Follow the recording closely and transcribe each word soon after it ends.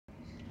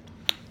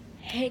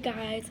Hey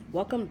guys,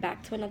 welcome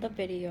back to another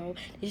video.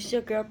 This is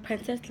your girl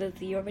Princess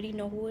Lizzie. You already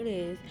know who it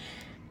is.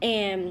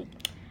 And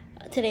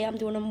today I'm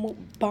doing a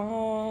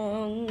mukbang.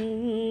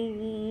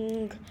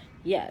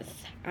 Yes,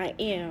 I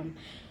am.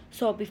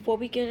 So before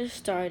we get it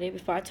started,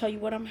 before I tell you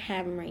what I'm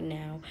having right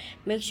now,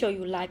 make sure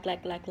you like,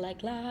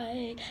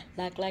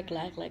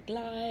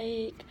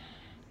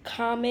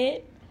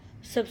 comment,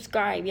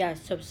 subscribe.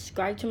 Yes,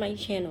 subscribe to my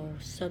channel.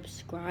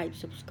 Subscribe.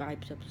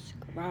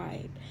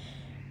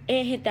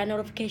 And hit that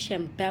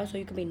notification bell so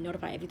you can be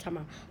notified every time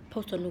I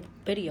post a new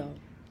video.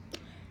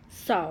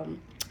 So,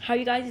 how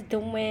you guys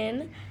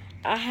doing?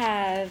 I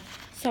have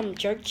some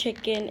jerk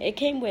chicken. It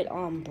came with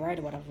bread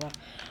or whatever.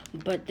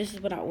 But this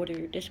is what I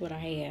ordered. This is what I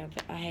have.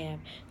 I have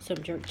some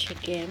jerk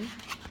chicken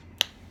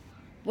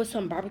with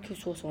some barbecue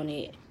sauce on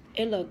it.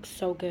 It looks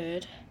so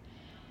good.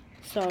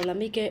 So, let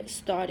me get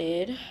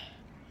started.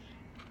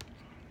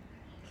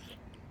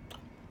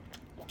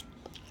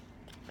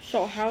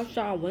 So, how's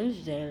y'all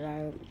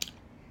Wednesday?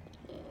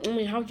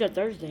 How's your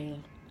Thursday?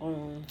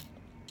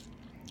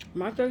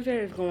 My Thursday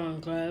is going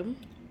good.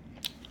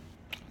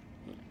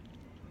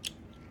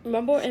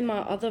 Remember in my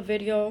other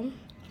video,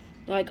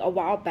 like a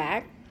while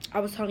back, I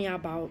was telling y'all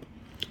about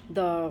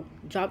the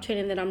job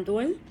training that I'm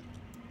doing.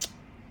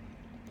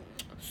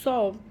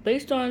 So, I'm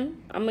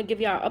gonna give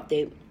y'all an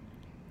update.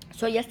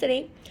 So,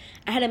 yesterday,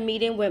 I had a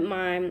meeting with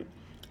my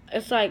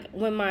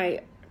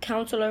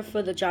counselor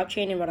for the job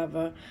training,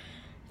 whatever,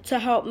 to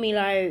help me,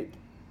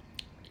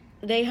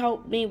 they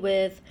helped me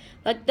with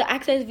the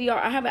Access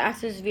VR. I have an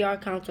Access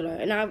VR counselor,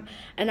 and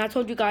I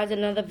told you guys in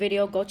another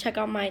video, go check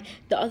out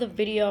the other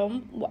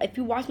video. If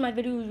you watch my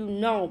video, you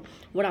know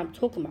what I'm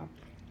talking about.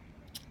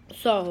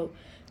 So,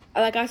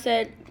 like I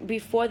said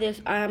before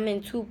this, I'm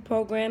in 2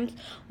 programs.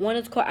 One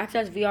is called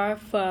Access VR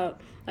for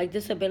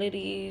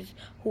disabilities,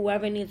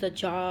 whoever needs a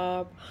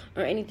job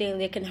or anything,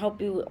 they can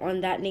help you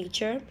on that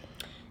nature.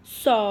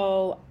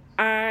 So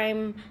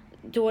I'm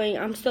still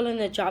in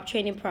the job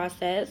training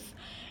process.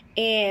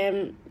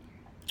 And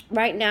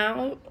right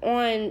now,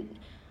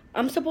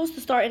 I'm supposed to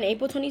start in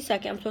April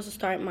 22nd. I'm supposed to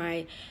start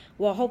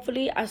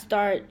hopefully I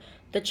start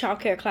the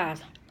childcare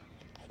class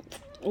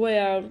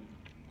where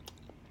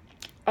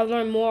I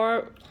learn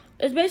more.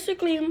 It's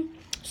basically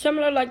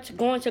similar to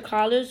going to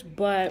college,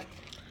 but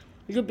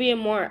you're being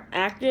more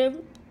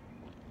active.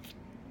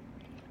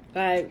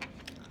 They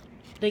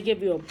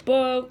give you a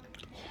book.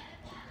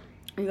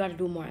 You got to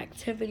do more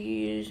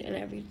activities and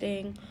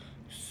everything.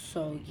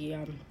 So,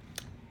 yeah.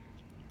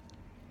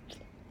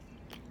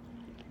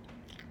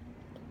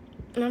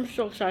 And I'm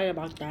so excited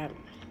about that.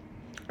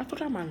 I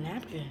forgot my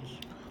napkins.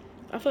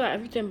 I forgot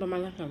everything but my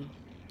napkin.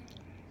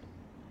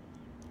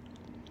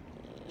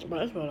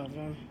 But it's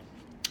whatever.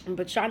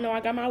 But y'all know I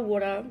got my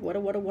water.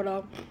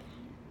 Water.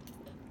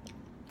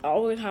 I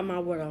always have my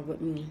water with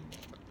me.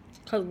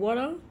 Because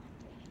water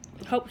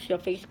helps your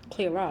face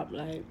clear up.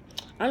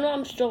 I know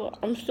I'm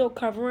still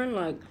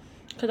covering,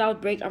 because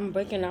I'm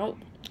breaking out.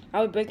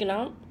 I was breaking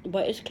out,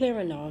 but it's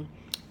clearing now.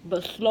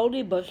 But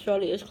slowly but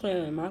surely it's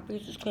clearing. My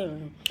face is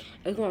clearing.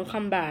 It's going to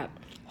come back.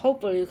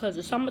 Hopefully, because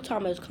the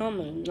summertime is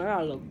coming. I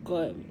gotta look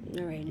good.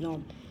 All right,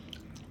 no.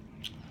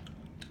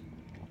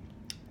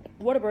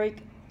 Water break.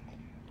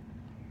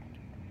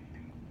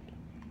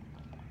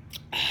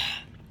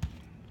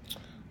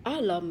 I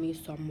love me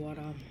some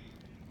water.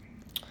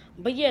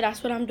 But yeah,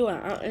 that's what I'm doing.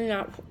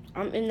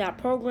 I'm in that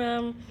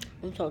program.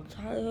 I'm so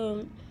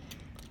tired.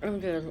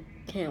 I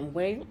can't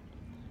wait.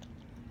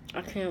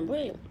 I can't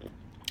wait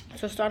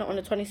to start it on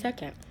the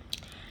 22nd.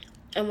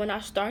 And when I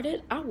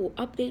started, I will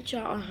update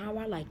y'all on how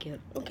I like it,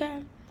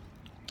 okay?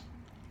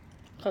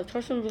 Because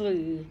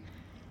personally,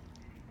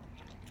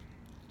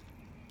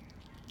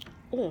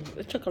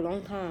 it took a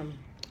long time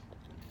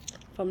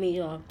for me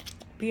to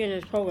be in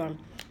this program.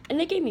 And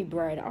they gave me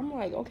bread. I'm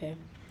like, okay,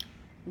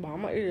 but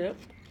I'm going to eat it.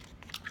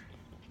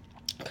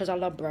 Because I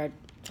love bread.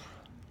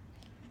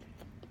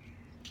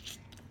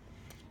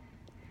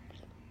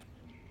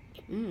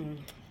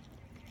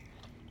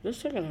 This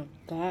chicken is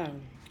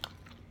good.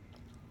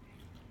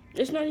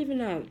 It's not even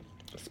that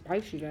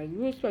spicy.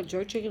 You expect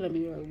jerk chicken to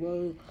be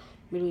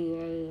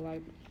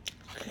really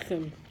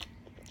chicken.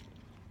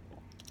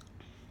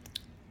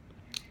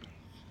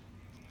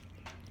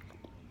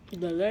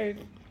 The leg.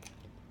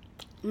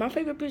 My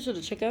favorite piece of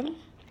the chicken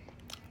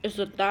is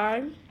the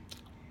thigh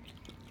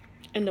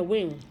and the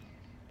wing.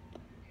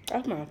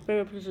 That's my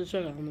favorite piece of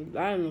chicken, the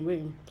thigh and the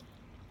wing.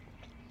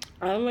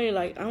 I don't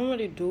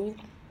really do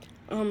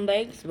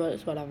legs, but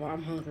it's whatever.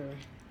 I'm hungry.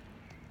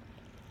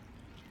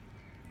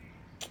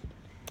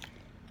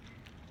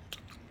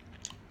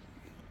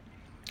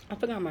 I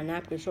forgot my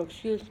napkin, so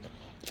excuse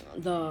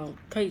the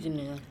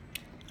craziness.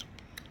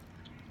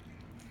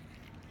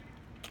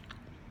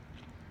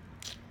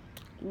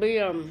 But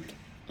I'm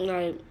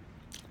gonna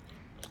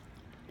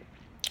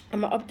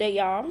update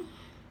y'all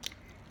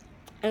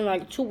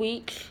in 2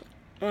 weeks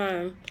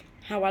on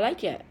how I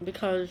like it,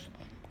 because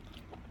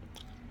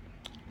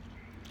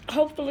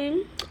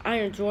hopefully I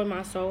enjoy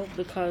myself,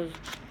 because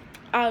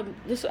I've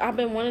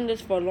been wanting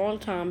this for a long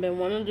time. Been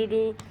wanting to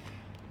do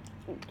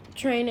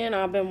training.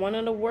 I've been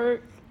wanting to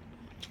work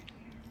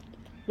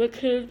with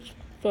kids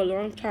for a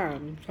long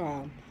time.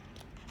 So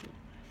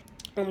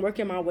I'm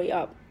working my way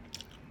up.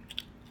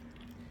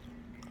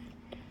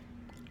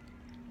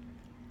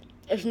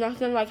 It's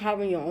nothing like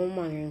having your own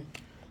money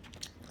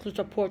to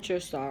support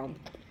yourself.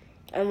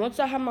 And once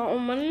I have my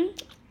own money,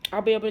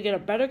 I'll be able to get a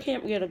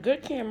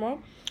good camera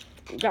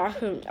that I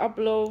can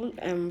upload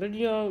and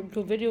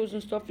do videos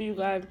and stuff for you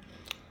guys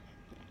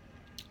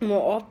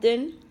more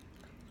often.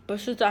 But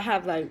since I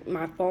have like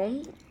my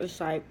phone, it's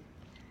like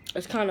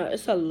it's kind of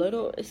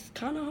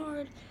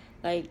hard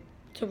like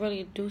to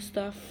really do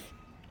stuff.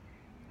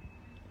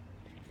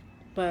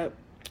 But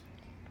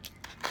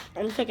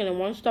I'm taking it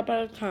one step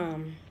at a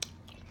time.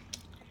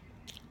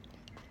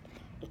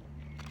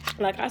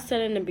 Like I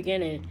said in the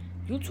beginning,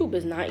 YouTube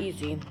is not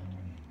easy.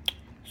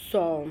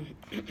 So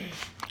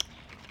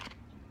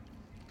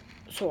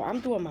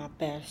I'm doing my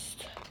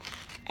best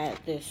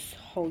at this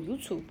whole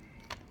YouTube.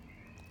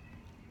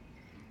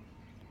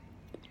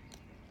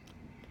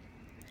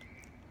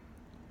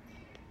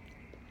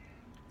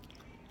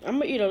 I'm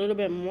gonna eat a little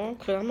bit more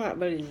because I'm not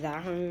really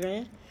that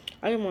hungry.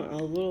 I just want a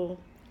little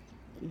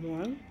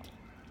more. And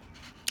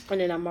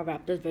then I'm gonna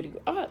wrap this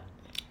video up.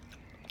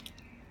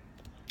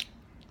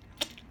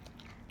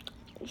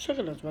 This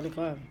chicken is really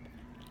good.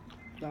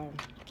 So,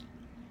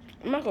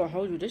 I'm not gonna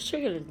hold you. This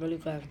chicken is really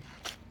good.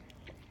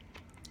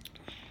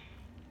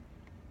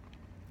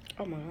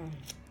 Oh my god.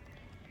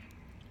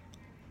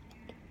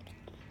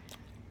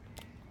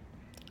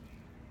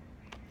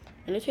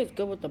 And it tastes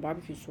good with the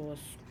barbecue sauce.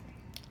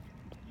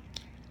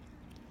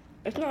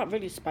 It's not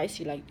really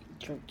spicy like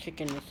jerk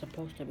chicken is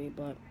supposed to be,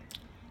 but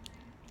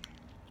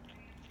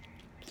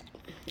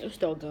it's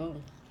still good.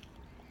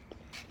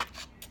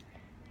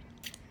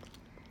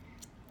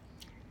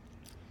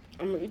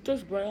 I'm gonna eat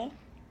this bread.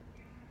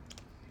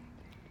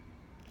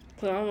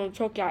 Cause I'm gonna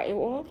choke y'all ear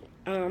off.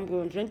 And I'm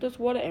gonna drink this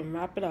water and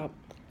wrap it up.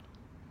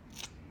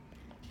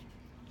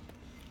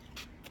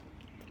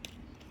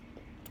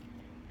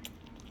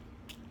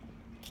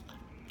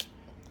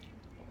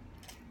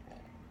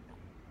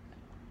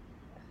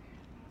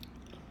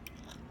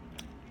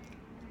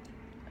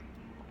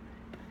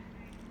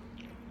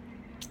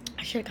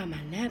 I should have got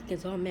my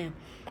napkins. Oh man.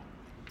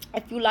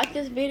 If you like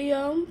this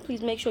video,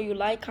 please make sure you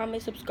like,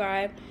 comment,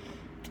 subscribe,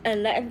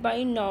 and let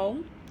everybody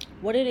know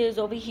what it is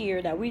over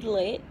here that we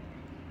lit.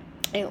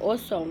 And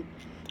also,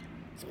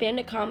 spam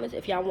the comments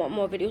if y'all want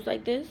more videos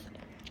like this.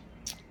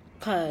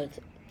 Because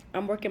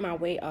I'm working my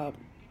way up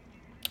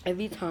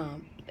every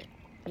time.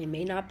 It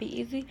may not be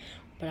easy,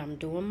 but I'm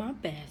doing my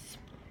best.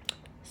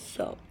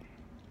 So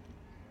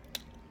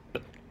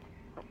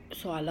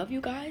I love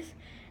you guys.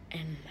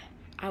 And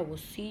I will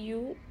see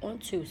you on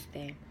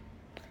Tuesday.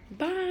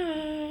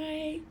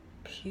 Bye.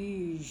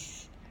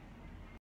 Peace.